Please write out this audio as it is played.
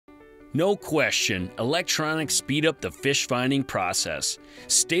No question, electronics speed up the fish finding process.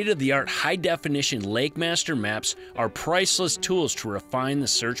 State-of-the-art high-definition LakeMaster maps are priceless tools to refine the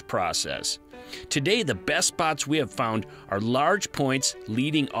search process. Today, the best spots we have found are large points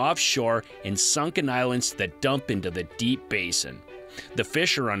leading offshore and sunken islands that dump into the deep basin. The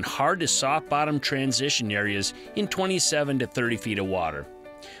fish are on hard to soft bottom transition areas in 27 to 30 feet of water.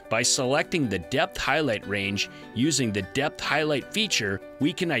 By selecting the depth highlight range using the depth highlight feature,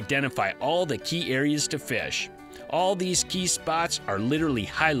 we can identify all the key areas to fish. All these key spots are literally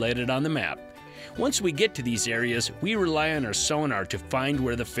highlighted on the map. Once we get to these areas, we rely on our sonar to find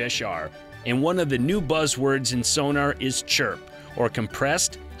where the fish are. And one of the new buzzwords in sonar is CHIRP, or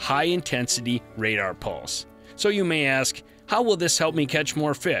compressed high intensity radar pulse. So you may ask, how will this help me catch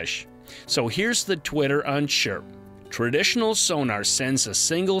more fish? So here's the Twitter on CHIRP. Traditional sonar sends a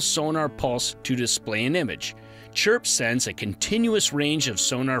single sonar pulse to display an image. CHIRP sends a continuous range of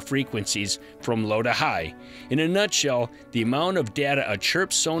sonar frequencies from low to high. In a nutshell, the amount of data a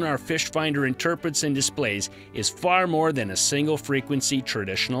CHIRP sonar fish finder interprets and displays is far more than a single frequency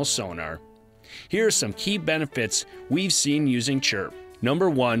traditional sonar. Here are some key benefits we've seen using CHIRP. Number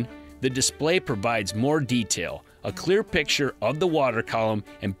 1, the display provides more detail, a clear picture of the water column,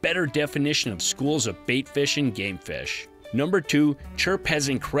 and better definition of schools of bait fish and game fish. Number 2, CHIRP has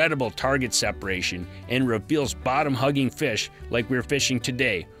incredible target separation and reveals bottom-hugging fish like we're fishing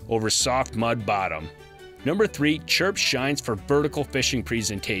today over soft mud bottom. Number 3, CHIRP shines for vertical fishing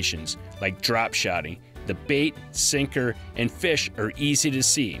presentations like drop shotting. The bait, sinker, and fish are easy to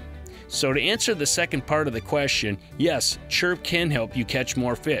see. So to answer the second part of the question, yes, CHIRP can help you catch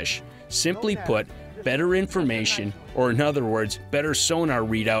more fish. Simply put, better information, or in other words, better sonar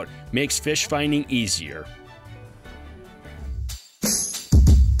readout, makes fish finding easier.